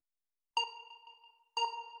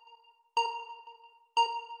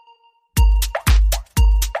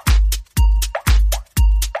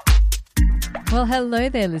Well, hello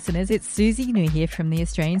there, listeners. It's Susie New here from the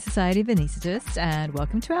Australian Society of Anaesthetists, and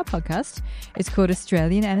welcome to our podcast. It's called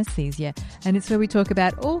Australian Anaesthesia, and it's where we talk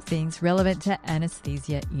about all things relevant to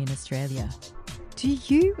anaesthesia in Australia. Do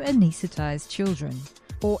you anaesthetise children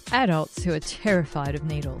or adults who are terrified of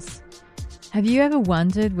needles? Have you ever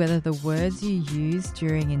wondered whether the words you use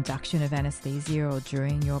during induction of anaesthesia or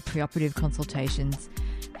during your preoperative consultations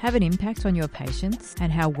have an impact on your patients and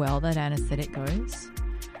how well that anaesthetic goes?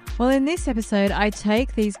 Well, in this episode, I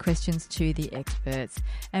take these questions to the experts,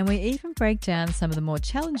 and we even break down some of the more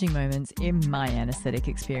challenging moments in my anaesthetic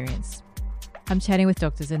experience. I'm chatting with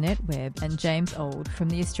Drs. Annette Webb and James Auld from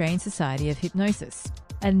the Australian Society of Hypnosis.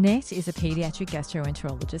 Annette is a paediatric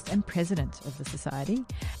gastroenterologist and president of the Society,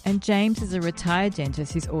 and James is a retired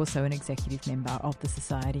dentist who's also an executive member of the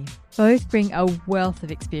Society. Both bring a wealth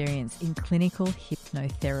of experience in clinical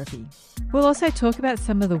hypnotherapy. We'll also talk about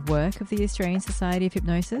some of the work of the Australian Society of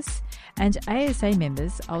Hypnosis, and ASA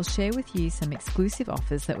members, I'll share with you some exclusive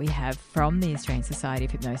offers that we have from the Australian Society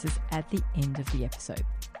of Hypnosis at the end of the episode.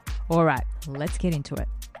 All right, let's get into it.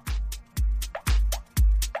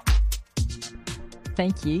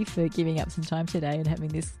 Thank you for giving up some time today and having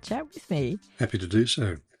this chat with me. Happy to do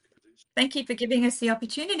so. Thank you for giving us the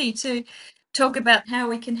opportunity to talk about how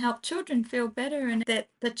we can help children feel better and that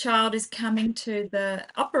the child is coming to the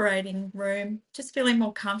operating room just feeling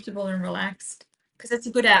more comfortable and relaxed, because it's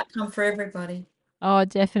a good outcome for everybody. Oh,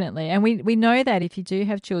 definitely. And we know that if you do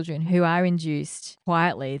have children who are induced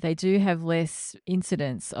quietly, they do have less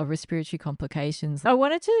incidence of respiratory complications. I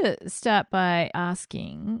wanted to start by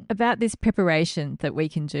asking about this preparation that we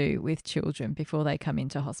can do with children before they come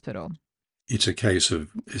into hospital. It's a case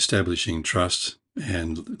of establishing trust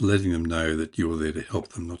and letting them know that you're there to help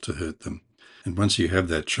them, not to hurt them. And once you have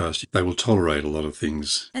that trust, they will tolerate a lot of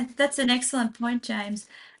things. And that's an excellent point, James.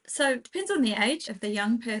 So it depends on the age of the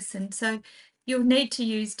young person. So you'll need to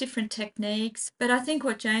use different techniques. But I think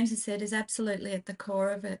what James has said is absolutely at the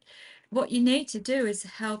core of it. What you need to do is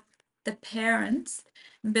help the parents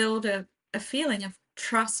build a feeling of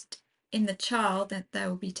trust in the child that they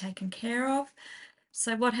will be taken care of.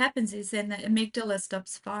 So what happens is then the amygdala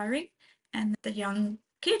stops firing and the young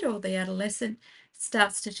kid or the adolescent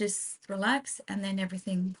starts to just relax, and then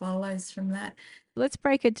everything follows from that. Let's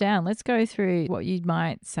break it down. Let's go through what you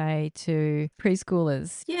might say to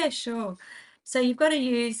preschoolers. Yeah, sure. So you've got to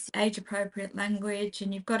use age-appropriate language,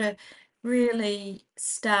 and you've got to really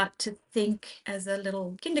start to think as a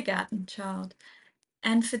little kindergarten child.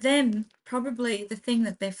 And for them, probably the thing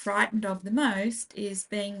that they're frightened of the most is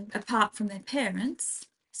being apart from their parents.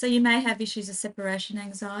 So you may have issues of separation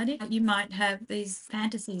anxiety. You might have these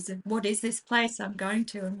fantasies of what is this place I'm going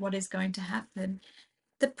to and what is going to happen.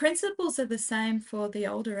 The principles are the same for the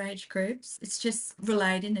older age groups. It's just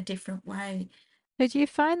relayed in a different way. So do you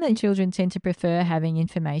find that children tend to prefer having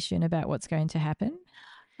information about what's going to happen?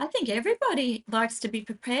 I think everybody likes to be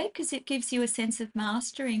prepared because it gives you a sense of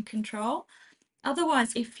mastery and control.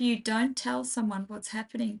 Otherwise, if you don't tell someone what's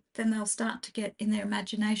happening, then they'll start to get in their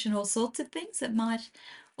imagination all sorts of things that might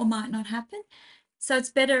or might not happen. So it's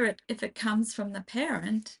better if it comes from the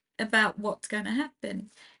parent about what's going to happen.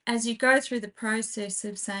 As you go through the process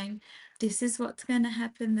of saying, this is what's going to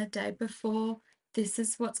happen the day before, this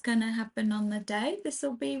is what's going to happen on the day, this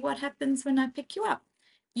will be what happens when I pick you up.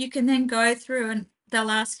 You can then go through and they'll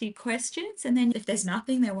ask you questions, and then if there's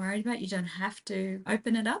nothing they're worried about, you don't have to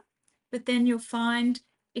open it up. But then you'll find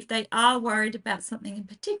if they are worried about something in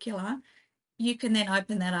particular, you can then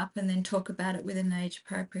open that up and then talk about it within an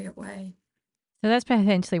age-appropriate way. So that's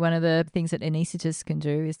potentially one of the things that anaesthetists can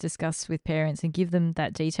do is discuss with parents and give them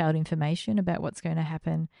that detailed information about what's going to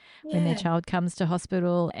happen when their child comes to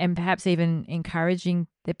hospital, and perhaps even encouraging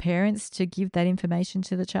their parents to give that information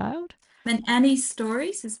to the child. And Annie's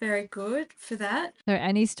Stories is very good for that. So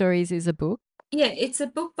Annie's Stories is a book. Yeah, it's a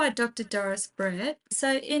book by Dr. Doris Brett.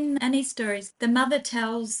 So in Annie's Stories, the mother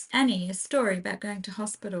tells Annie a story about going to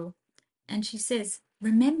hospital. And she says,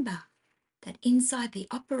 remember that inside the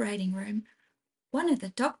operating room, one of the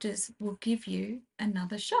doctors will give you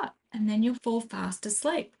another shot and then you'll fall fast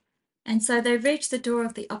asleep. And so they reached the door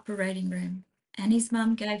of the operating room. Annie's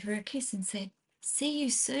mum gave her a kiss and said, see you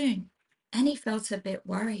soon. Annie felt a bit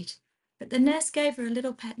worried, but the nurse gave her a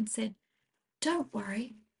little pat and said, don't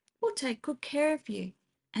worry, we'll take good care of you.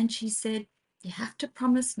 And she said, you have to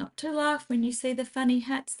promise not to laugh when you see the funny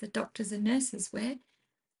hats the doctors and nurses wear.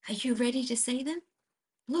 Are you ready to see them?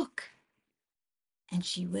 Look. And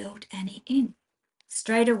she wheeled Annie in.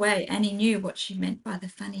 Straight away, Annie knew what she meant by the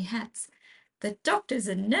funny hats. The doctors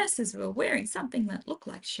and nurses were wearing something that looked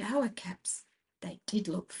like shower caps. They did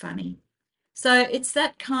look funny. So it's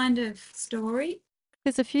that kind of story.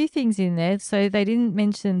 There's a few things in there. So they didn't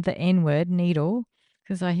mention the N word, needle,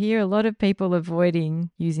 because I hear a lot of people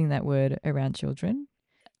avoiding using that word around children.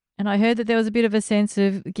 And I heard that there was a bit of a sense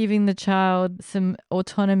of giving the child some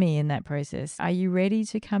autonomy in that process. Are you ready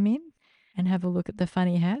to come in and have a look at the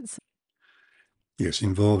funny hats? Yes,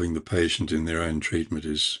 involving the patient in their own treatment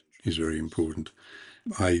is very important.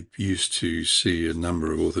 I used to see a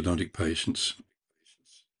number of orthodontic patients,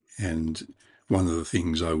 and one of the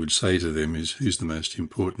things I would say to them is, who's the most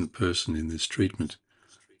important person in this treatment?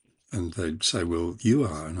 And they'd say, well, you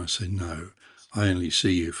are. And I say, no, I only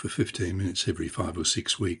see you for 15 minutes every 5 or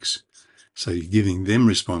 6 weeks. So you're giving them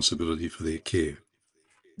responsibility for their care.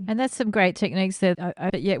 And that's some great techniques there,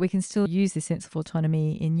 but yet we can still use this sense of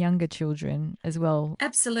autonomy in younger children as well.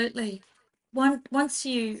 Absolutely. Once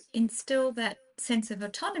you instill that sense of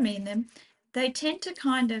autonomy in them, they tend to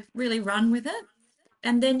kind of really run with it.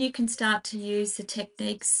 And then you can start to use the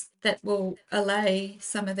techniques that will allay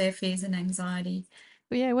some of their fears and anxiety.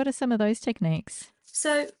 But yeah, what are some of those techniques?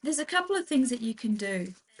 So there's a couple of things that you can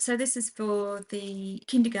do. So this is for the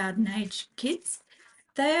kindergarten age kids.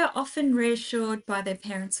 They are often reassured by their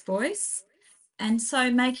parents' voice. And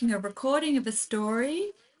so making a recording of a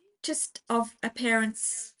story, just of a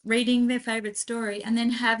parent's reading their favourite story and then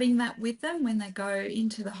having that with them when they go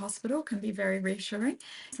into the hospital can be very reassuring.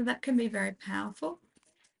 So that can be very powerful.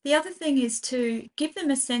 The other thing is to give them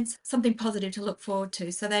a sense, something positive to look forward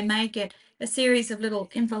to. So they may get a series of little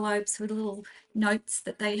envelopes with little notes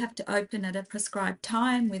that they have to open at a prescribed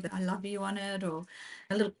time with I love you on it, or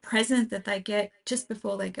a little present that they get just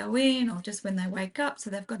before they go in or just when they wake up. So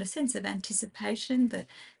they've got a sense of anticipation that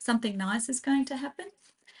something nice is going to happen.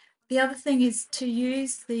 The other thing is to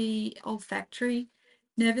use the olfactory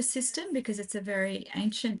nervous system because it's a very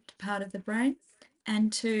ancient part of the brain,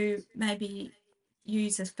 and to maybe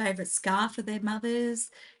use a favourite scarf of their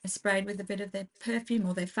mother's, sprayed with a bit of their perfume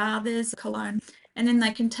or their father's cologne. And then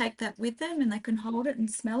they can take that with them and they can hold it and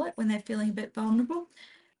smell it when they're feeling a bit vulnerable.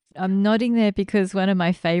 I'm nodding there because one of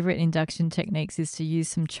my favorite induction techniques is to use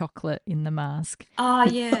some chocolate in the mask. Oh,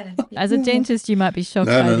 yeah. As a dentist, you might be shocked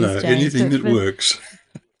by No, this, James. anything that works.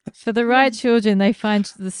 For the right children, they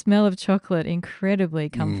find the smell of chocolate incredibly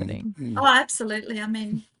comforting. Oh, absolutely. I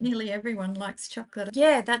mean, nearly everyone likes chocolate.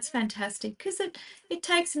 Yeah, that's fantastic because it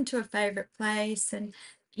takes them to a favourite place, and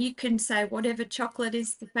you can say whatever chocolate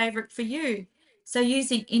is the favourite for you. So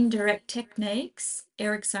using indirect techniques,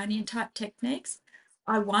 Ericksonian type techniques,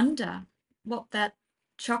 I wonder what that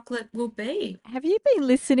chocolate will be. Have you been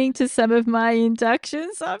listening to some of my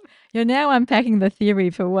inductions? You're now unpacking the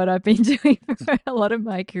theory for what I've been doing for a lot of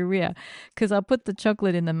my career, because I'll put the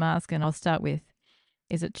chocolate in the mask and I'll start with,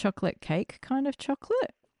 is it chocolate cake kind of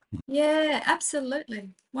chocolate? Yeah, absolutely.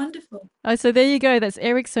 Wonderful. Oh, so there you go. That's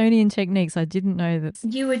Ericksonian techniques. I didn't know that.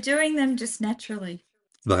 You were doing them just naturally.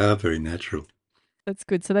 They are very natural. That's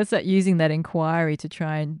good. So that's that using that inquiry to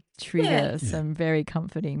try and trigger Yeah. some very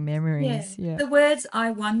comforting memories. Yeah. The words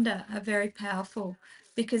I wonder are very powerful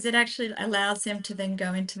because it actually allows them to then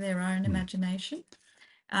go into their own imagination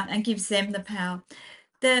and gives them the power.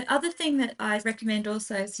 The other thing that I recommend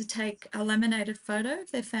also is to take a laminated photo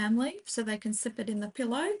of their family so they can slip it in the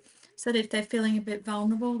pillow so that if they're feeling a bit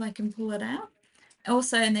vulnerable, they can pull it out.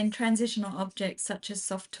 Also, and then transitional objects such as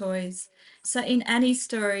soft toys. So in Annie's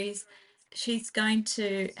stories, she's going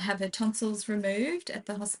to have her tonsils removed at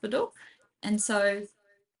the hospital. And so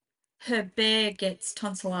her bear gets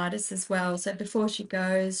tonsillitis as well. So before she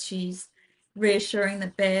goes, she's reassuring the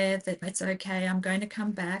bear that it's okay, I'm going to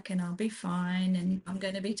come back and I'll be fine and I'm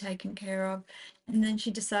going to be taken care of. And then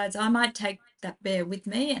she decides, I might take that bear with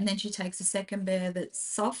me. And then she takes a second bear that's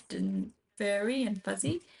soft and furry and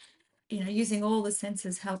fuzzy. Using all the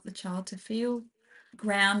senses help the child to feel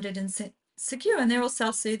grounded and secure. And they're all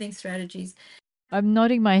self-soothing strategies. I'm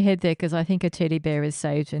nodding my head there because I think a teddy bear has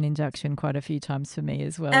saved an induction quite a few times for me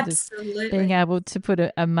as well. Absolutely. Just being able to put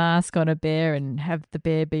a mask on a bear and have the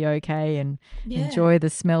bear be okay and enjoy the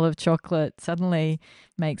smell of chocolate suddenly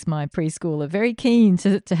makes my preschooler very keen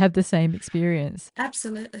to have the same experience.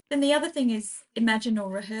 Absolutely. And the other thing is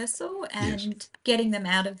imaginal rehearsal and getting them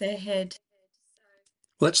out of their head.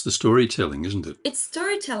 Well, that's the storytelling, isn't it? It's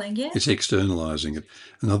storytelling, yeah. It's externalising it.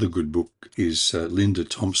 Another good book is Linda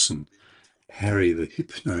Thompson, Harry the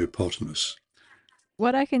Hypnopotamus.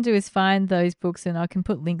 What I can do is find those books and I can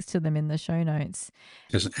put links to them in the show notes.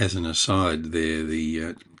 As an aside,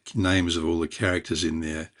 the names of all the characters in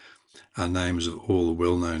there are names of all the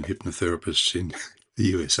well-known hypnotherapists in the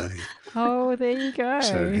USA. Oh, there you go.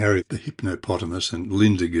 So Harry the Hypnopotamus and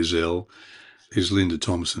Linda Gazelle is Linda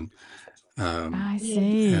Thompson. I Yeah.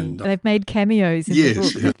 see. And They've made cameos in the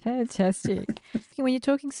yes, book. Fantastic. When you're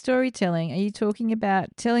talking storytelling, are you talking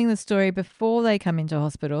about telling the story before they come into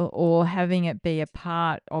hospital or having it be a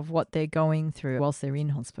part of what they're going through whilst they're in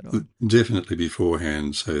hospital? definitely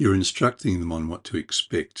beforehand. So you're instructing them on what to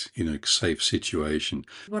expect in a safe situation.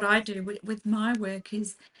 What I do with my work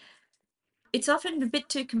is it's often a bit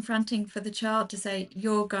too confronting for the child to say,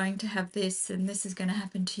 you're going to have this and this is going to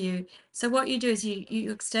happen to you. So what you do is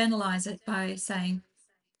you externalize it by saying,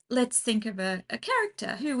 let's think of a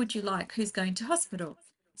character. Who would you like who's going to hospital?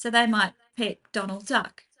 So they might pick Donald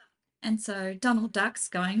Duck. And so Donald Duck's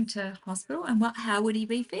going to hospital, and how would he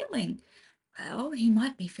be feeling? Well, he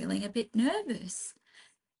might be feeling a bit nervous.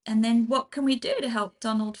 And then what can we do to help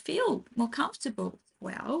Donald feel more comfortable?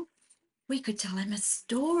 Well, we could tell him a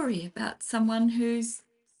story about someone who's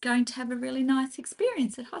going to have a really nice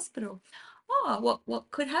experience at hospital. Oh, what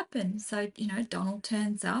could happen? So, Donald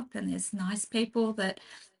turns up and there's nice people that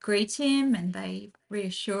greet him and they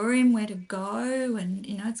reassure him where to go and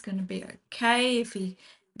it's going to be okay if he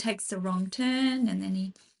takes the wrong turn, and then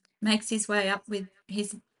he makes his way up with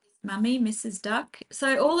his mummy, Mrs. Duck.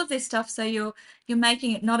 So all of this stuff, so you're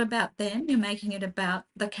making it not about them, you're making it about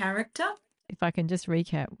the character. If I can just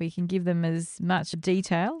recap, we can give them as much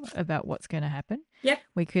detail about what's going to happen. Yep.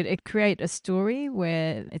 We could create a story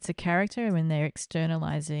where it's a character when they're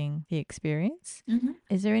externalizing the experience. Mm-hmm.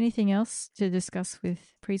 Is there anything else to discuss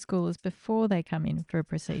with preschoolers before they come in for a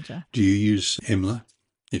procedure? Do you use EMLA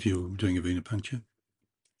if you're doing a venipuncture?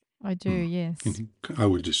 I do, yes. I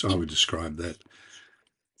would describe that.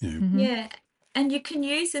 Yeah. And you can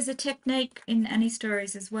use as a technique in Annie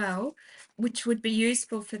stories as well, which would be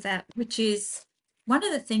useful for that, which is one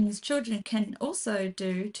of the things children can also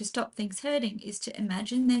do to stop things hurting is to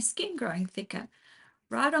imagine their skin growing thicker.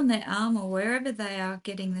 Right on their arm or wherever they are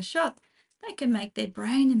getting the shot, they can make their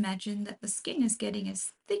brain imagine that the skin is getting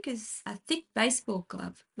as a thick baseball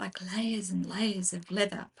glove, like layers and layers of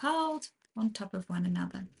leather piled on top of one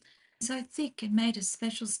another. So thick and made of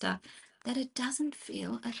special stuff that it doesn't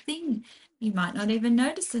feel a thing. You might not even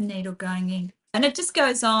notice the needle going in. And it just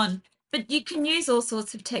goes on. But you can use all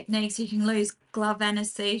sorts of techniques. You can use glove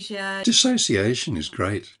anesthesia. Dissociation is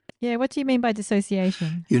great. Yeah, what do you mean by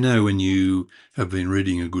dissociation? When you have been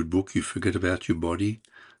reading a good book, you forget about your body.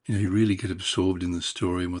 You really get absorbed in the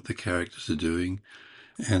story and what the characters are doing.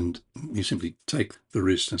 And you simply take the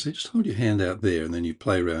wrist and say, just hold your hand out there, and then you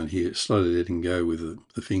play around here, slowly letting go with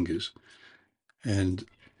the fingers. And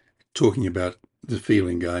talking about the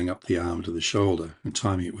feeling going up the arm to the shoulder and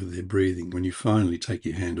timing it with their breathing. When you finally take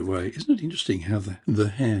your hand away, isn't it interesting how the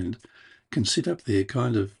hand can sit up there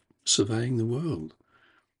kind of surveying the world?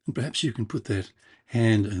 And perhaps you can put that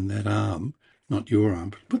hand and that arm, not your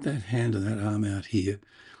arm, but put that hand and that arm out here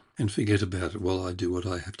and forget about it while I do what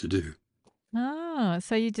I have to do. Ah,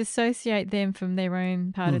 so you dissociate them from their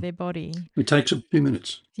own part of their body. It takes a few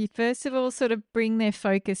minutes. You first of all sort of bring their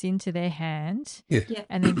focus into their hand, Yeah.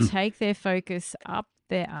 and then take their focus up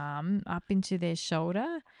their arm, up into their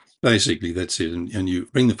shoulder. Basically, that's it. And you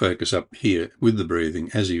bring the focus up here with the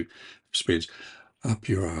breathing as you spreads up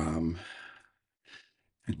your arm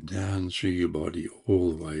and down through your body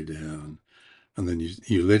all the way down. And then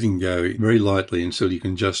you're letting go very lightly until you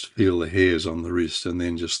can just feel the hairs on the wrist and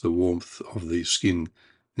then just the warmth of the skin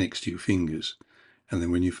next to your fingers. And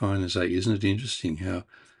then when you finally say, isn't it interesting how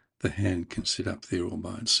the hand can sit up there all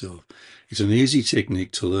by itself? It's an easy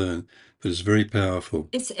technique to learn, but it's very powerful.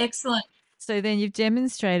 It's excellent. So then you've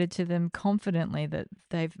demonstrated to them confidently that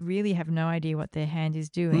they really have no idea what their hand is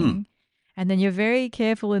doing. And then you're very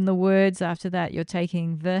careful in the words after that. You're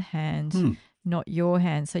taking the hand, not your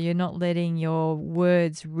hand. So you're not letting your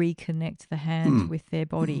words reconnect the hand with their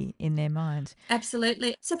body in their mind.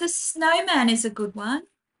 Absolutely. So the snowman is a good one.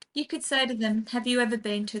 You could say to them, have you ever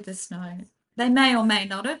been to the snow? They may or may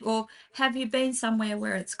not have. Or have you been somewhere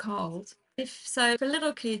where it's cold? If so, for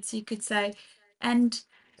little kids, you could say, and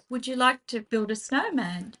would you like to build a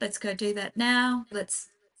snowman? Let's go do that now. Let's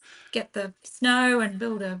get the snow and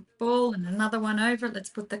build a ball and another one over it. Let's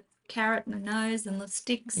put the carrot and the nose and the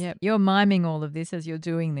sticks. Yeah, you're miming all of this as you're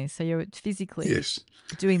doing this. So you're physically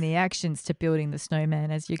doing the actions to building the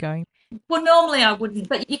snowman as you're going. Well, normally I wouldn't,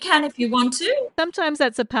 but you can if you want to. Sometimes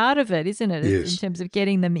that's a part of it, isn't it? Yes. In terms of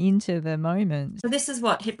getting them into the moment. So this is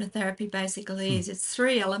what hypnotherapy basically is. It's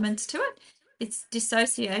three elements to it. It's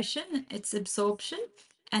dissociation, it's absorption,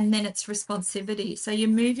 and then it's responsivity. So you're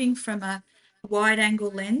moving from a wide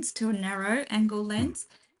angle lens to a narrow angle lens,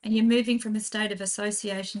 and you're moving from a state of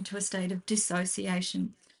association to a state of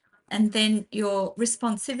dissociation. And then your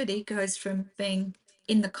responsivity goes from being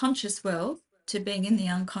in the conscious world to being in the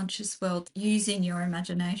unconscious world using your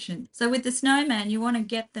imagination. So with the snowman, you want to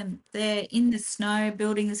get them there in the snow,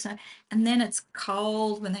 building the snow, and then it's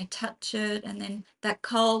cold when they touch it, and then that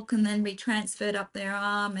cold can then be transferred up their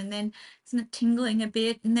arm, and then isn't it tingling a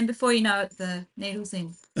bit? And then before you know it, the needle's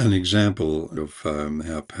in. An example of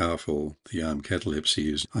how powerful the arm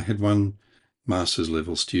catalepsy is, I had one master's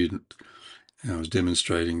level student, and I was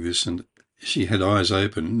demonstrating this, and she had eyes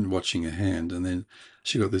open watching a hand, and then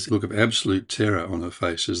she got this look of absolute terror on her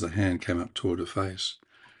face as the hand came up toward her face.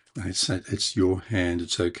 I said, "It's your hand,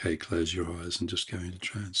 it's okay, close your eyes and just go into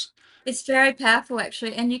trance." It's very powerful,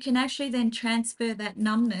 actually, and you can actually then transfer that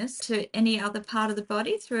numbness to any other part of the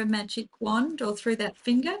body through a magic wand or through that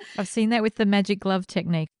finger. I've seen that with the magic glove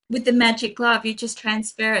technique. With the magic glove, you just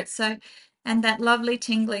transfer it. So, and that lovely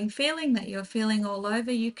tingling feeling that you're feeling all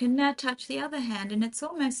over, you can now touch the other hand, and it's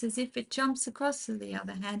almost as if it jumps across to the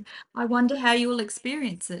other hand. I wonder how you will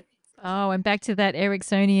experience it. Oh, and back to that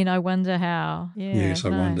Ericksonian, I wonder how. Yeah, Yes, I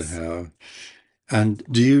wonder nice. how. And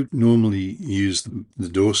do you normally use the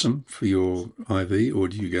dorsum for your IV, or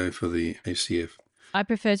do you go for the ACF? I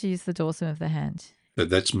prefer to use the dorsum of the hand. But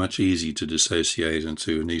that's much easier to dissociate and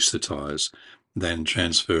to anaesthetize than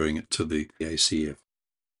transferring it to the ACF.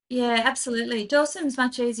 Yeah, absolutely. Dorsum's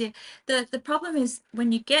much easier. The problem is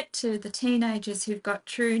when you get to the teenagers who've got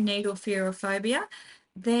true needle fear or phobia,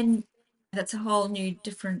 then that's a whole new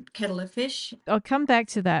different kettle of fish. I'll come back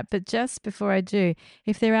to that, but just before I do,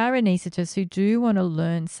 if there are anaesthetists who do want to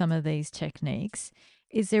learn some of these techniques,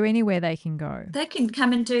 is there anywhere they can go? They can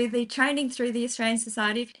come and do the training through the Australian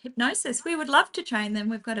Society of Hypnosis. We would love to train them.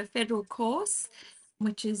 We've got a federal course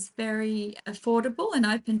which is very affordable and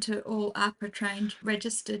open to all AHPRA-trained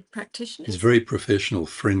registered practitioners. It's very professional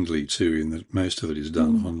friendly too, in that most of it is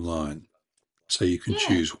done online. So you can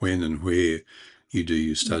choose when and where you do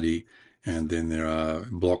your study, and then there are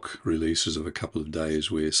block releases of a couple of days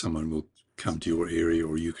where someone will come to your area,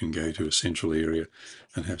 or you can go to a central area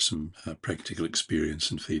and have some practical experience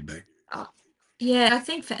and feedback. Yeah, I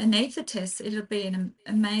think for anaesthetists, it'll be an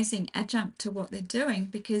amazing adjunct to what they're doing,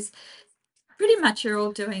 because pretty much you're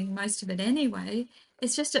all doing most of it anyway.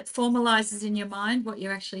 It's just it formalizes in your mind what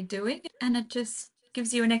you're actually doing, and it just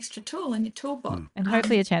gives you an extra tool in your toolbox. And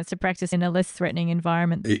hopefully a chance to practice in a less threatening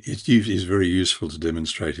environment. It is very useful to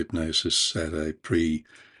demonstrate hypnosis at a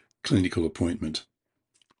pre-clinical appointment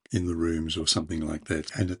in the rooms or something like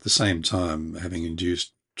that. And at the same time, having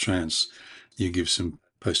induced trance, you give some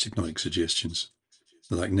post-hypnotic suggestions.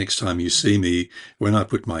 Like, next time you see me, when I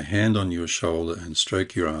put my hand on your shoulder and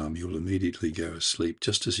stroke your arm, you'll immediately go asleep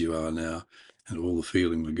just as you are now, and all the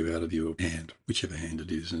feeling will go out of your hand, whichever hand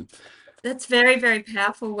it is. And that's very, very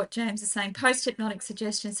powerful what James is saying, post-hypnotic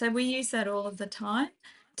suggestion. So we use that all of the time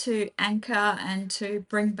to anchor and to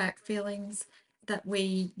bring back feelings that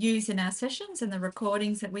we use in our sessions and the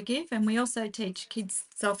recordings that we give. And we also teach kids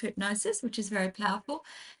self-hypnosis, which is very powerful.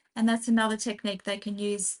 And that's another technique they can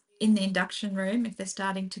use in the induction room if they're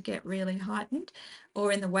starting to get really heightened,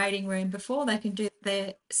 or in the waiting room before they can do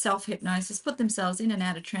their self-hypnosis, put themselves in and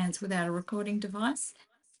out of trance without a recording device,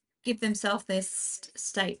 give themselves their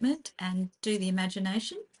statement and do the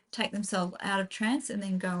imagination, take themselves out of trance and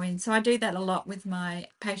then go in. So I do that a lot with my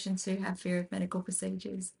patients who have fear of medical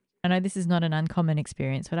procedures. I know this is not an uncommon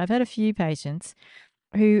experience, but I've had a few patients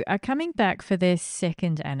who are coming back for their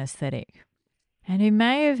second anaesthetic and who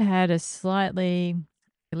may have had a slightly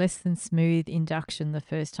less than smooth induction the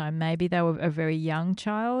first time. Maybe they were a very young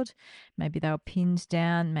child, maybe they were pinned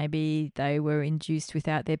down, maybe they were induced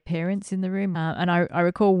without their parents in the room. And I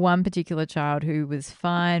recall one particular child who was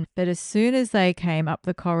fine, but as soon as they came up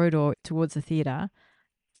the corridor towards the theatre,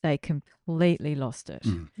 they completely lost it.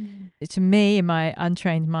 To me, in my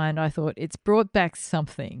untrained mind, I thought it's brought back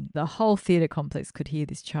something. The whole theatre complex could hear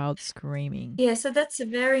this child screaming. Yeah, so that's a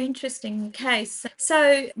very interesting case.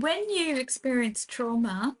 So when you experience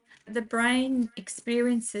trauma, the brain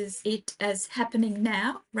experiences it as happening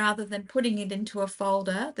now rather than putting it into a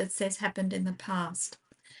folder that says happened in the past.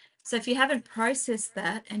 So if you haven't processed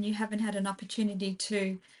that and you haven't had an opportunity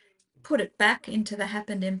to put it back into the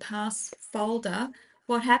happened in past folder,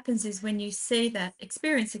 what happens is when you see that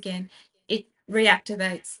experience again, it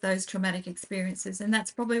reactivates those traumatic experiences. And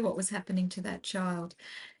that's probably what was happening to that child.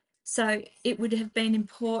 So it would have been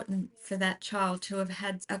important for that child to have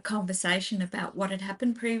had a conversation about what had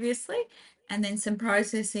happened previously, and then some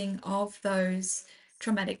processing of those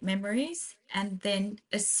traumatic memories, and then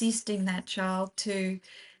assisting that child to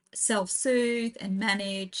self-soothe and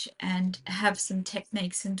manage and have some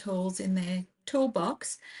techniques and tools in their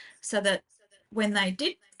toolbox, so that when they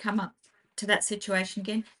did come up to that situation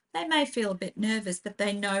again, they may feel a bit nervous, but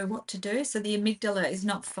they know what to do. So the amygdala is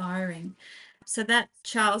not firing. So that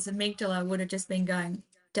child's amygdala would have just been going,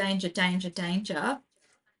 danger, danger, danger.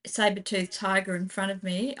 Saber-toothed tiger in front of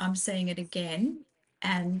me, I'm seeing it again,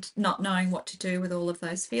 and not knowing what to do with all of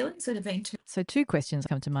those feelings would have been too. So, two questions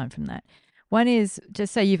come to mind from that. One is,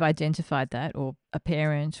 just say you've identified that, or a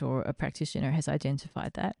parent or a practitioner has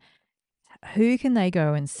identified that. Who can they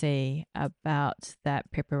go and see about that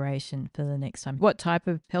preparation for the next time? What type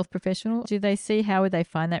of health professional do they see? How would they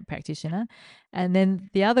find that practitioner? And then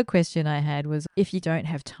the other question I had was, if you don't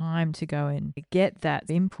have time to go and get that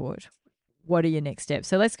input, what are your next steps?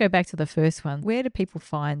 So let's go back to the first one. Where do people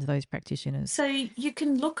find those practitioners? So you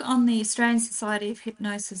can look on the Australian Society of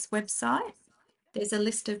Hypnosis website. There's a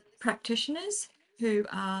list of practitioners who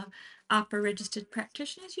are AHPRA registered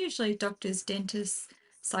practitioners, usually doctors, dentists,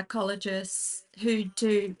 psychologists who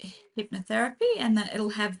do hypnotherapy, and that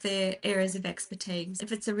it'll have their areas of expertise.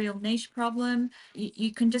 If it's a real niche problem,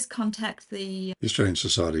 you can just contact the Australian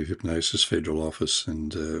Society of Hypnosis Federal Office,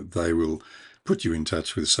 and they will put you in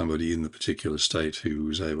touch with somebody in the particular state who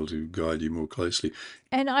is able to guide you more closely.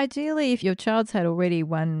 And ideally, if your child's had already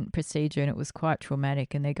one procedure and it was quite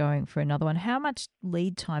traumatic and they're going for another one, how much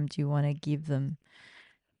lead time do you want to give them?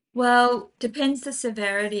 Well, depends the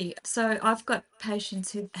severity. So I've got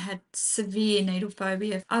patients who've had severe needle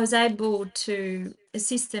phobia. I was able to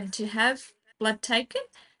assist them to have blood taken,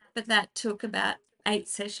 but that took about 8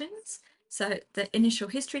 sessions. So the initial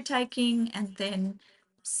history taking and then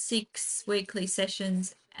 6 weekly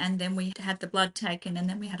sessions, and then we had the blood taken and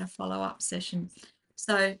then we had a follow-up session.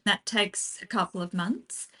 So that takes a couple of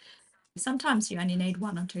months. Sometimes you only need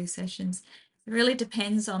 1 or 2 sessions. It really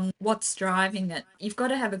depends on what's driving it. You've got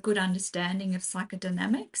to have a good understanding of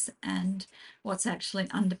psychodynamics and what's actually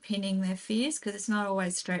underpinning their fears, because it's not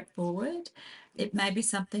always straightforward. It may be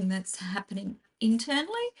something that's happening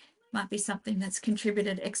internally, might be something that's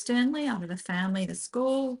contributed externally, out of the family, the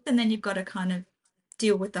school, and then you've got to kind of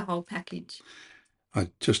deal with the whole package.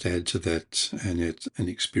 I'd just add to that, Annette, an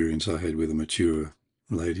experience I had with a mature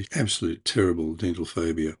lady, absolute terrible dental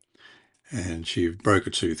phobia. And she broke a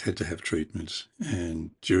tooth, had to have treatment.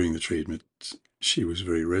 And during the treatment, she was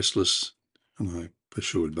very restless. And I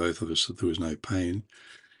assured both of us that there was no pain.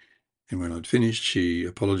 And when I'd finished, she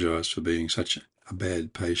apologised for being such a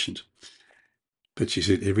bad patient. But she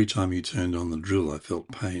said, every time you turned on the drill, I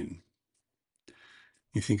felt pain.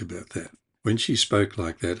 You think about that. When she spoke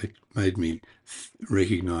like that, it made me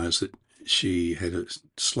recognise that she had a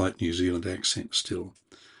slight New Zealand accent still.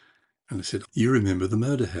 And I said, you remember the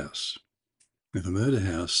murder house? Now, the murder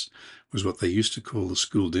house was what they used to call the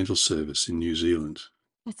school dental service in New Zealand.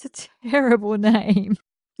 That's a terrible name.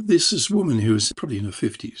 This is a woman who was probably in her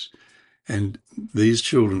 50s, and these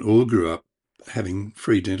children all grew up having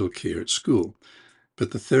free dental care at school.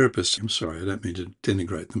 But the therapists, I'm sorry, I don't mean to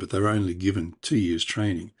denigrate them, but they were only given 2 years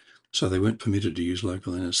training, so they weren't permitted to use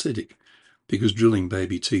local anaesthetic because drilling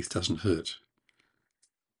baby teeth doesn't hurt.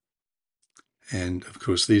 And of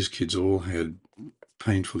course, these kids all had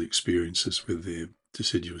painful experiences with their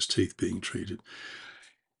deciduous teeth being treated.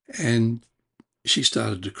 And she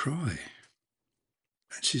started to cry.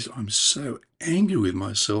 And she said, I'm so angry with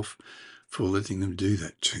myself for letting them do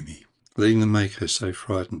that to me, letting them make her so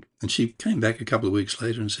frightened. And she came back a couple of weeks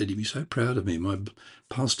later and said, you'd be so proud of me. My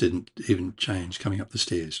pulse didn't even change coming up the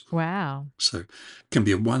stairs. Wow. So it can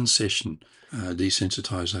be a one-session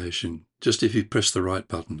desensitisation, just if you press the right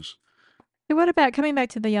buttons. So what about coming back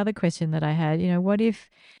to the other question that I had? What if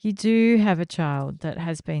you do have a child that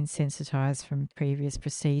has been sensitized from previous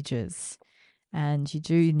procedures and you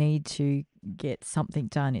do need to get something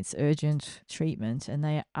done? It's urgent treatment and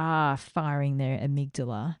they are firing their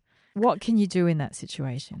amygdala. What can you do in that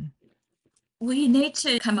situation? Well, you need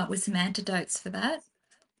to come up with some antidotes for that.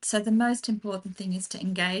 So the most important thing is to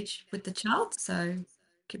engage with the child. So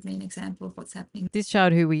give me an example of what's happening. This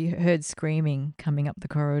child who we heard screaming coming up the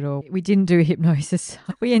corridor, we didn't do hypnosis.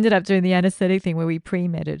 We ended up doing the anesthetic thing where we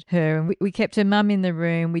pre-medded her and we kept her mum in the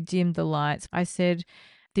room. We dimmed the lights. I said,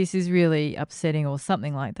 this is really upsetting or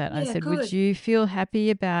something like that. I said, good. would you feel happy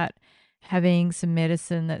about having some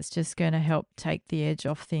medicine that's just going to help take the edge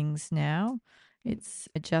off things now? It's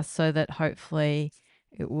just so that hopefully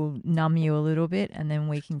it will numb you a little bit and then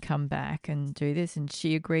we can come back and do this. And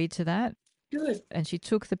she agreed to that. Good. And she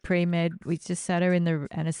took the pre-med. We just sat her in the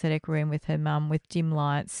anaesthetic room with her mum with dim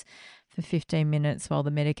lights for 15 minutes while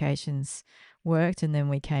the medications worked. And then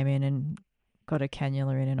we came in and got a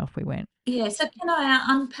cannula in and off we went. Yeah, so can I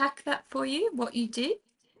unpack that for you, what you did?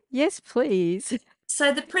 Yes, please.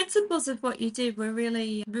 So the principles of what you did were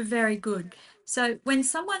very good. So when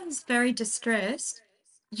someone's very distressed,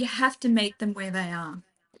 you have to meet them where they are.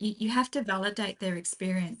 You have to validate their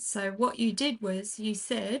experience. So what you did was you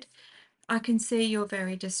said, I can see you're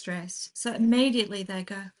very distressed. So immediately they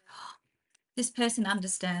go, "Oh, this person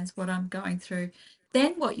understands what I'm going through."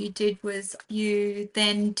 Then what you did was you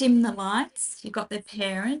then dim the lights, you got their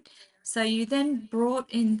parent. So you then brought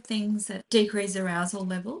in things that decrease arousal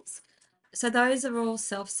levels. So those are all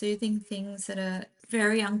self-soothing things that are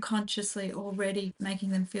very unconsciously already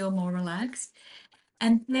making them feel more relaxed.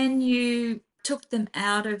 And then you took them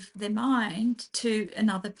out of their mind to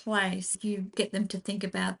another place. You get them to think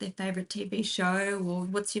about their favourite TV show or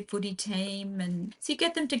what's your footy team. And so you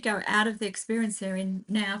get them to go out of the experience they're in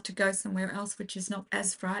now to go somewhere else, which is not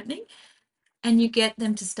as frightening. And you get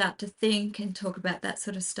them to start to think and talk about that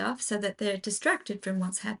sort of stuff so that they're distracted from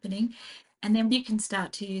what's happening. And then you can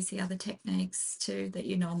start to use the other techniques too that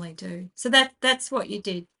you normally do. So that's what you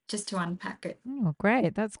did, just to unpack it. Oh,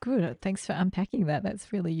 great. That's good. Thanks for unpacking that.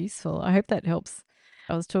 That's really useful. I hope that helps.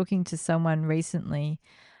 I was talking to someone recently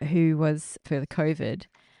who was, for the COVID,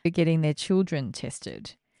 getting their children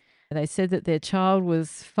tested. They said that their child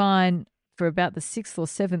was fine for about the 6th or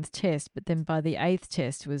 7th test, but then by the 8th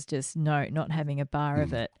test was just not having a bar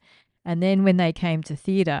of it. And then when they came to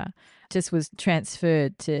theatre, just was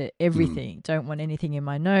transferred to everything. Don't want anything in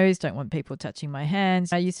my nose, don't want people touching my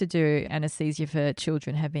hands. I used to do anesthesia for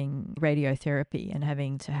children having radiotherapy and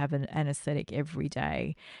having to have an anesthetic every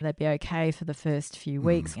day. They'd be okay for the first few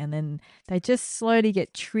weeks and then they just slowly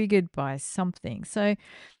get triggered by something. So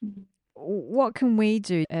what can we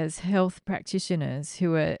do as health practitioners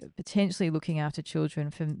who are potentially looking after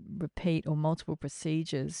children for repeat or multiple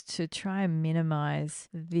procedures to try and minimise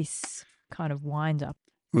this kind of wind-up?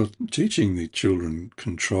 Well, teaching the children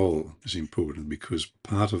control is important because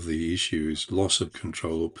part of the issue is loss of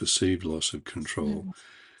control or perceived loss of control.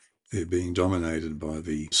 They're being dominated by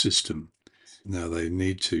the system. Now, they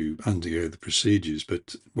need to undergo the procedures,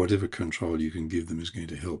 but whatever control you can give them is going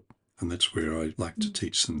to help. And that's where I like to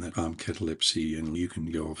teach them that catalepsy, and you can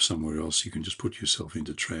go off somewhere else. You can just put yourself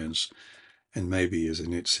into trance. And maybe, as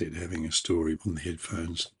Annette said, having a story on the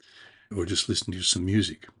headphones or just listening to some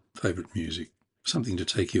music, favourite music, something to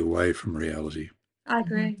take you away from reality. I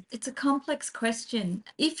agree. It's a complex question.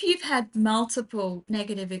 If you've had multiple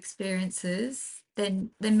negative experiences, then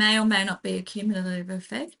there may or may not be a cumulative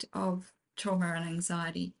effect of trauma and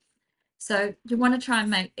anxiety. So you want to try and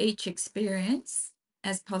make each experience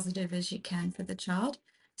as positive as you can for the child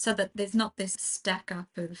so that there's not this stack up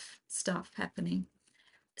of stuff happening.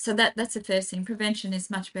 So that's the first thing. Prevention is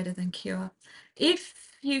much better than cure. If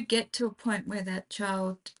you get to a point where that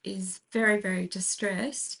child is very, very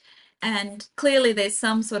distressed and clearly there's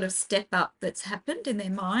some sort of step up that's happened in their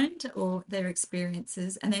mind or their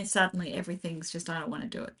experiences, and then suddenly everything's just, I don't want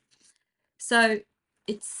to do it. So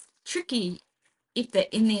it's tricky if they're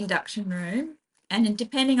in the induction room, and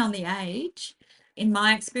depending on the age, in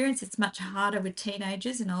my experience, it's much harder with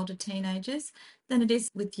teenagers and older teenagers than it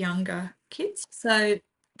is with younger kids. So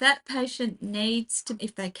that patient needs to,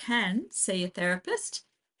 if they can, see a therapist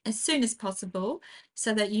as soon as possible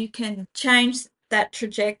so that you can change that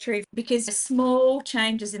trajectory, because small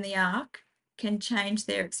changes in the arc can change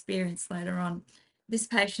their experience later on. This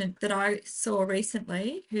patient that I saw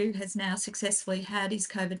recently, who has now successfully had his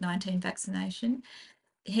COVID-19 vaccination,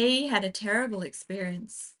 he had a terrible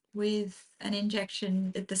experience with an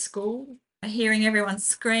injection at the school, hearing everyone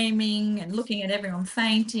screaming and looking at everyone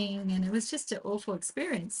fainting, and it was just an awful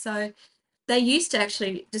experience. So they used to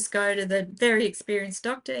actually just go to the very experienced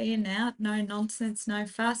doctor, in and out, no nonsense, no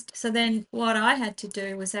fuss. So then what I had to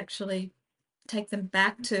do was actually take them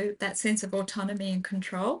back to that sense of autonomy and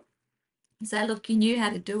control. Say, look, you knew how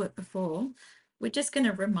to do it before. We're just going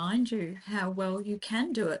to remind you how well you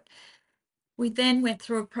can do it. We then went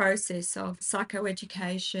through a process of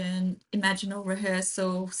psychoeducation, imaginal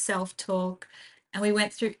rehearsal, self-talk, and we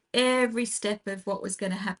went through every step of what was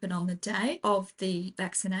going to happen on the day of the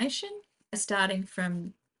vaccination, starting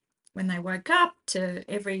from when they woke up to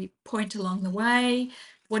every point along the way.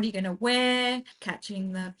 What are you going to wear?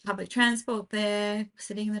 Catching the public transport there,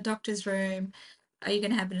 sitting in the doctor's room. Are you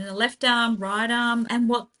going to have it in the left arm, right arm? And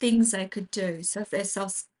what things they could do. So if they're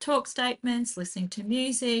self-talk statements, listening to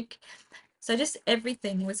music. So just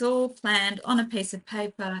everything was all planned on a piece of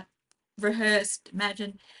paper, rehearsed,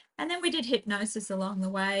 imagined. And then we did hypnosis along the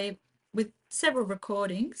way with several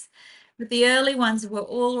recordings. But the early ones were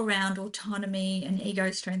all around autonomy and ego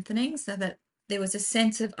strengthening, so that there was a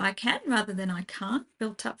sense of I can rather than I can't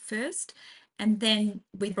built up first. And then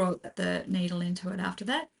we brought the needle into it after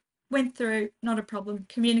that. Went through, not a problem,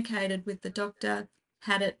 communicated with the doctor,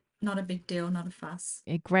 had it, not a big deal, not a fuss.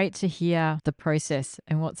 Great to hear the process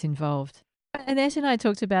and what's involved. Annette and I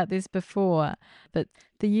talked about this before, but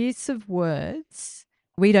the use of words,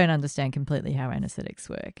 we don't understand completely how anaesthetics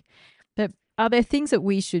work. But are there things that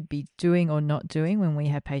we should be doing or not doing when we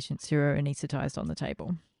have patients who are anaesthetised on the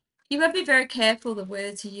table? You've got to be very careful the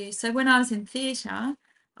words you use. So when I was in theatre,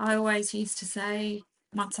 I always used to say,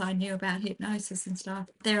 once I knew about hypnosis and stuff,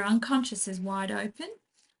 their unconscious is wide open.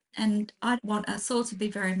 And I want us all to be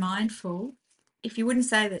very mindful. If you wouldn't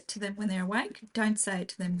say that to them when they're awake, don't say it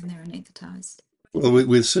to them when they're anaesthetised. Well,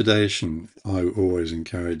 with sedation, I always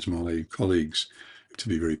encourage my colleagues to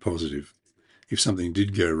be very positive. If something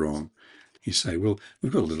did go wrong, you say, well,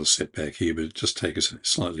 we've got a little setback here, but it just take us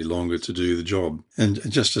slightly longer to do the job. And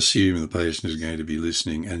just assume the patient is going to be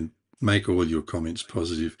listening and make all your comments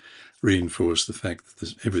positive, reinforce the fact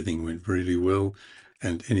that everything went really well,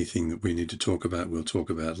 and anything that we need to talk about, we'll talk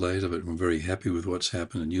about later, but we're very happy with what's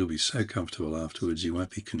happened, and you'll be so comfortable afterwards, you won't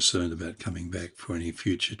be concerned about coming back for any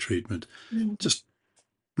future treatment. Just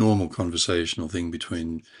normal conversational thing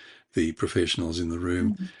between the professionals in the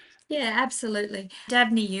room. Yeah, absolutely.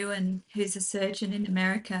 Dabney Ewan, who's a surgeon in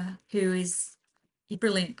America, who is a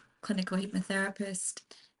brilliant clinical hypnotherapist,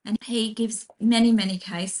 and he gives many, many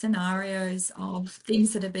case scenarios of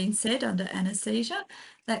things that have been said under anaesthesia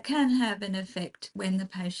that can have an effect when the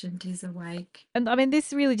patient is awake. And I mean,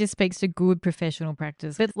 this really just speaks to good professional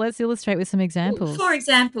practice. But let's illustrate with some examples. For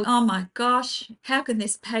example, oh my gosh, how can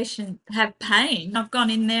this patient have pain? I've gone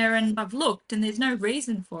in there and I've looked and there's no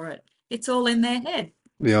reason for it. It's all in their head.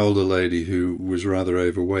 The older lady who was rather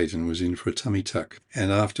overweight and was in for a tummy tuck.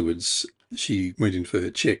 And afterwards, she went in for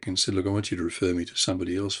her check and said, look, I want you to refer me to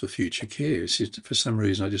somebody else for future care. She said, for some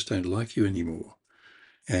reason, I just don't like you anymore.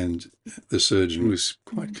 And the surgeon was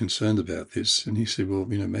quite concerned about this. And he said, well,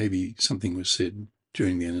 maybe something was said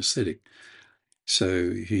during the anaesthetic.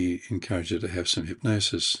 So he encouraged her to have some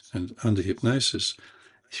hypnosis. And under hypnosis,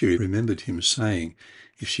 she remembered him saying,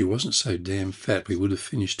 if she wasn't so damn fat, we would have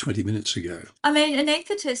finished 20 minutes ago. I mean,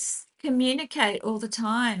 anaesthetists communicate all the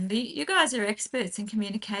time. You guys are experts in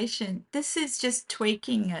communication. This is just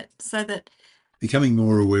tweaking it so that... Becoming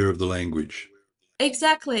more aware of the language.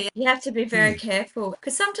 Exactly. You have to be very careful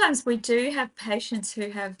because sometimes we do have patients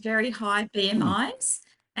who have very high BMIs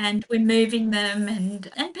and we're moving them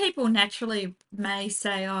and people naturally may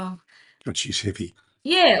say, oh, God, she's heavy.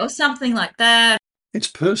 yeah, or something like that. It's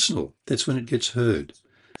personal. That's when it gets heard.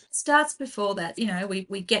 It starts before that.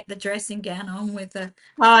 We get the dressing gown on with the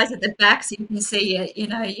ties at the back so you can see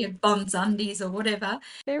your Bonds undies or whatever.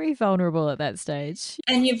 Very vulnerable at that stage.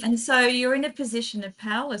 And so you're in a position of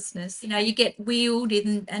powerlessness. You get wheeled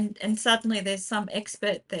in and suddenly there's some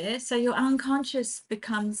expert there. So your unconscious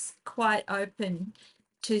becomes quite open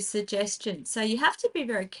to suggestion. So you have to be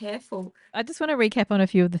very careful. I just want to recap on a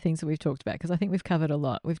few of the things that we've talked about because I think we've covered a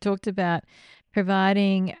lot. We've talked about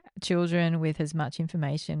providing children with as much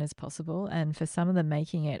information as possible and for some of them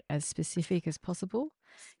making it as specific as possible,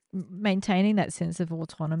 maintaining that sense of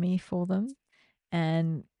autonomy for them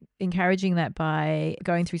and encouraging that by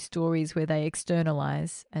going through stories where they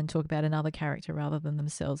externalize and talk about another character rather than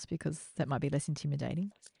themselves because that might be less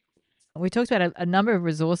intimidating. We talked about a number of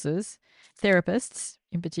resources, therapists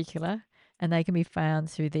in particular, and they can be found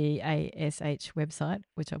through the ASH website,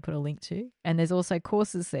 which I'll put a link to. And there's also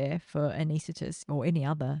courses there for anaesthetists or any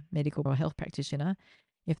other medical or health practitioner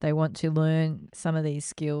if they want to learn some of these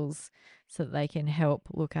skills so that they can help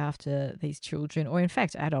look after these children or, in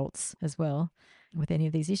fact, adults as well with any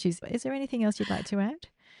of these issues. Is there anything else you'd like to add?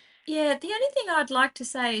 Yeah, the only thing I'd like to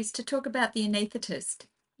say is to talk about the anaesthetist.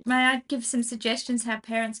 May I give some suggestions how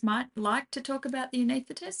parents might like to talk about the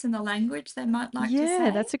anaesthetist and the language they might like to say? Yeah,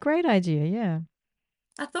 that's a great idea, yeah.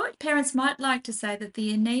 I thought parents might like to say that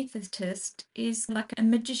the anaesthetist is like a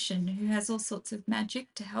magician who has all sorts of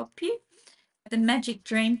magic to help you. The magic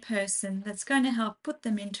dream person that's going to help put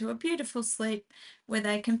them into a beautiful sleep where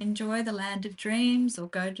they can enjoy the land of dreams or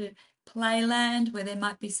go to playland where there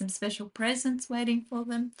might be some special presents waiting for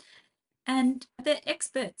them. And they're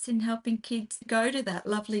experts in helping kids go to that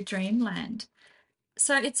lovely dreamland.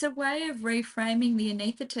 So it's a way of reframing the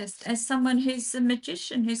anaesthetist as someone who's a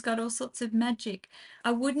magician who's got all sorts of magic.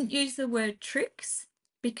 I wouldn't use the word tricks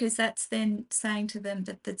because that's then saying to them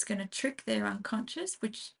that that's going to trick their unconscious,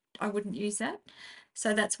 which I wouldn't use that.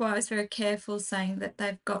 So that's why I was very careful saying that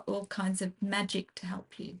they've got all kinds of magic to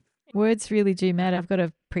help you. Words really do matter. I've got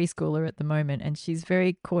a preschooler at the moment and she's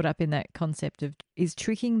very caught up in that concept of, is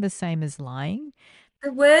tricking the same as lying?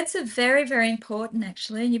 The words are very, very important,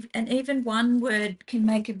 actually. And even one word can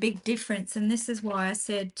make a big difference. And this is why I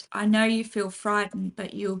said, I know you feel frightened,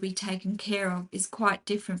 but you'll be taken care of is quite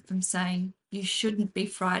different from saying you shouldn't be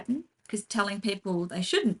frightened, because telling people they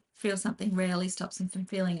shouldn't feel something rarely stops them from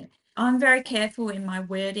feeling it. I'm very careful in my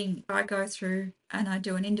wording. I go through and I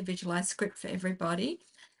do an individualized script for everybody.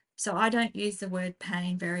 So I don't use the word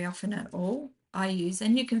pain very often at all.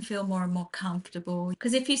 And you can feel more and more comfortable.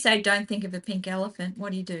 Because if you say, don't think of a pink elephant,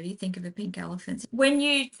 what do? You think of a pink elephant. When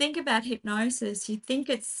you think about hypnosis, you think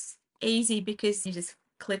it's easy because you just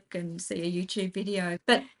click and see a YouTube video.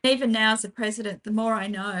 But even now as a president, the more I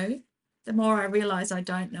know, the more I realize I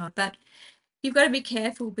don't know. But you've got to be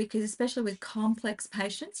careful because especially with complex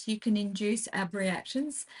patients, you can induce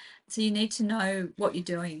abreactions. So you need to know what you're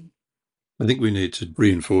doing. I think we need to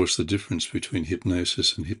reinforce the difference between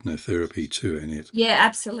hypnosis and hypnotherapy too, Annette. Yeah,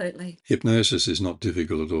 absolutely. Hypnosis is not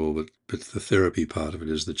difficult at all, but the therapy part of it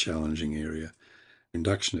is the challenging area.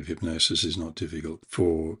 Induction of hypnosis is not difficult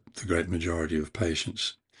for the great majority of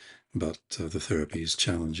patients, but the therapy is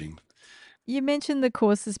challenging. You mentioned the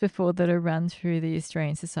courses before that are run through the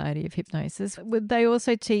Australian Society of Hypnosis. Would they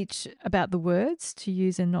also teach about the words to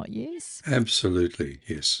use and not use? Absolutely,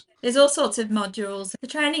 yes. There's all sorts of modules. The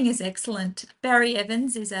training is excellent. Barry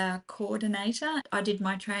Evans is our coordinator. I did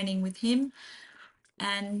my training with him,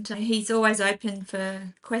 and he's always open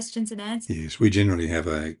for questions and answers. Yes, we generally have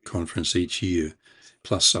a conference each year,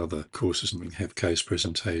 plus other courses. We have case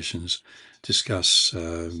presentations, discuss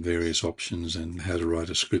various options and how to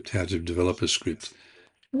write a script, how to develop a script.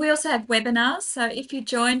 We also have webinars. So if you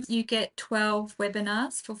join, you get 12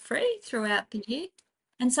 webinars for free throughout the year.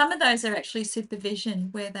 And some of those are actually supervision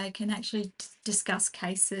where they can actually discuss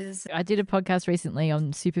cases. I did a podcast recently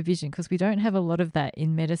on supervision because we don't have a lot of that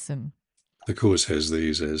in medicine. The course has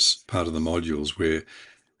these as part of the modules where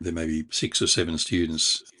there may be 6 or 7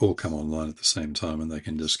 students all come online at the same time and they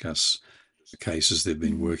can discuss the cases they've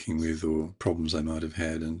been working with or problems they might have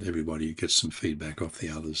had, and everybody gets some feedback off the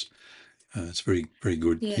others. It's very, very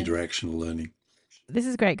good interactional learning. This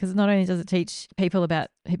is great because not only does it teach people about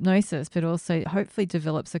hypnosis, but also hopefully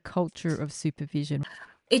develops a culture of supervision.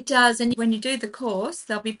 It does. And when you do the course,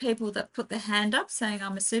 there'll be people that put their hand up saying,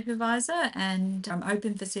 I'm a supervisor and I'm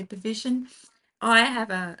open for supervision. I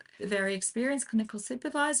have a very experienced clinical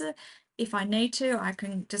supervisor. If I need to, I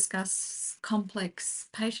can discuss complex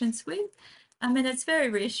patients with. I mean, it's very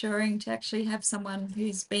reassuring to actually have someone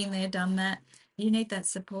who's been there, done that. You need that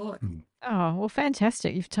support. Oh, well,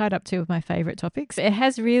 fantastic. You've tied up 2 of my favourite topics. It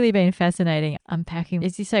has really been fascinating unpacking.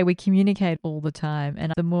 As you say, we communicate all the time.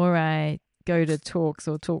 And the more I go to talks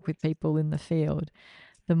or talk with people in the field,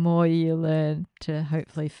 the more you learn to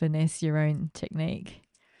hopefully finesse your own technique.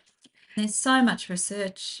 There's so much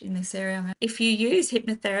research in this area. If you use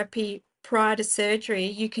hypnotherapy prior to surgery,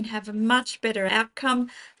 you can have a much better outcome,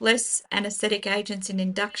 less anaesthetic agents in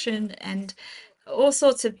induction, and all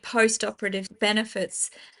sorts of post-operative benefits.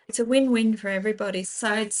 It's a win-win for everybody.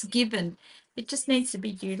 So it's given. It just needs to be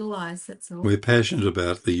utilised, that's all. We're passionate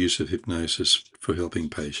about the use of hypnosis for helping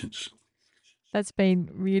patients. That's been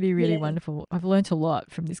really, really wonderful. I've learnt a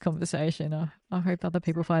lot from this conversation. I hope other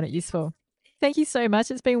people find it useful. Thank you so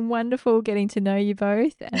much. It's been wonderful getting to know you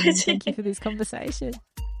both, and thank you for this conversation.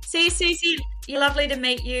 See you, Susie. You're lovely to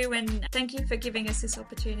meet you, and thank you for giving us this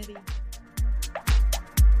opportunity.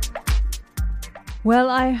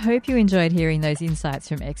 Well, I hope you enjoyed hearing those insights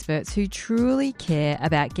from experts who truly care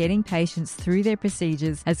about getting patients through their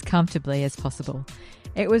procedures as comfortably as possible.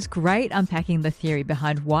 It was great unpacking the theory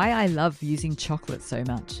behind why I love using chocolate so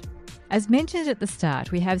much. As mentioned at the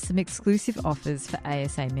start, we have some exclusive offers for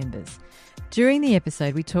ASA members. During the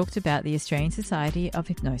episode, we talked about the Australian Society of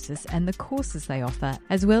Hypnosis and the courses they offer,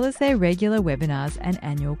 as well as their regular webinars and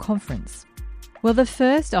annual conference. Well, the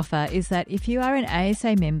first offer is that if you are an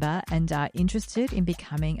ASA member and are interested in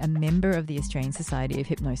becoming a member of the Australian Society of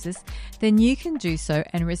Hypnosis, then you can do so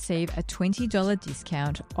and receive a $20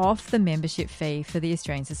 discount off the membership fee for the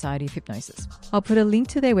Australian Society of Hypnosis. I'll put a link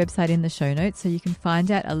to their website in the show notes so you can find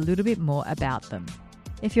out a little bit more about them.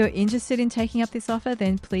 If you're interested in taking up this offer,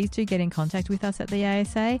 then please do get in contact with us at the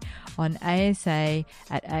ASA on asa@asa.org.au.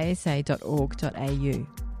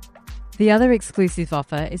 The other exclusive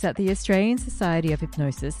offer is that the Australian Society of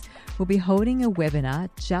Hypnosis will be holding a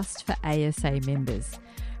webinar just for ASA members.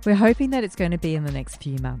 We're hoping that it's going to be in the next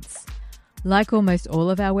few months. Like almost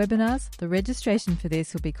all of our webinars, the registration for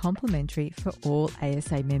this will be complimentary for all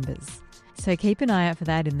ASA members. So keep an eye out for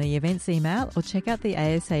that in the events email or check out the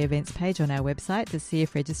ASA events page on our website to see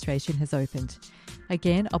if registration has opened.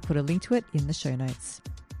 Again, I'll put a link to it in the show notes.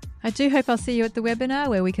 I do hope I'll see you at the webinar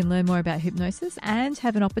where we can learn more about hypnosis and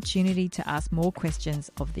have an opportunity to ask more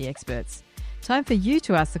questions of the experts. Time for you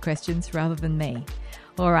to ask the questions rather than me.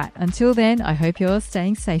 All right, until then, I hope you're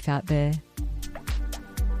staying safe out there.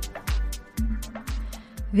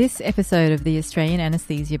 This episode of the Australian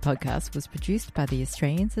Anaesthesia Podcast was produced by the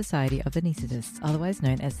Australian Society of Anaesthetists, otherwise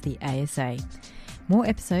known as the ASA. More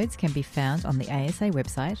episodes can be found on the ASA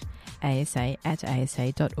website, asa@asa.org.au.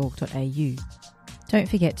 Don't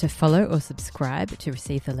forget to follow or subscribe to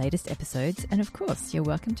receive the latest episodes, and of course, you're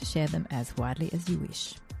welcome to share them as widely as you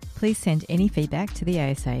wish. Please send any feedback to the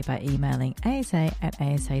ASA by emailing asa@asa.org.au.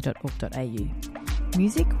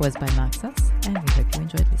 Music was by Mark Suss, and we hope you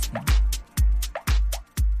enjoyed listening.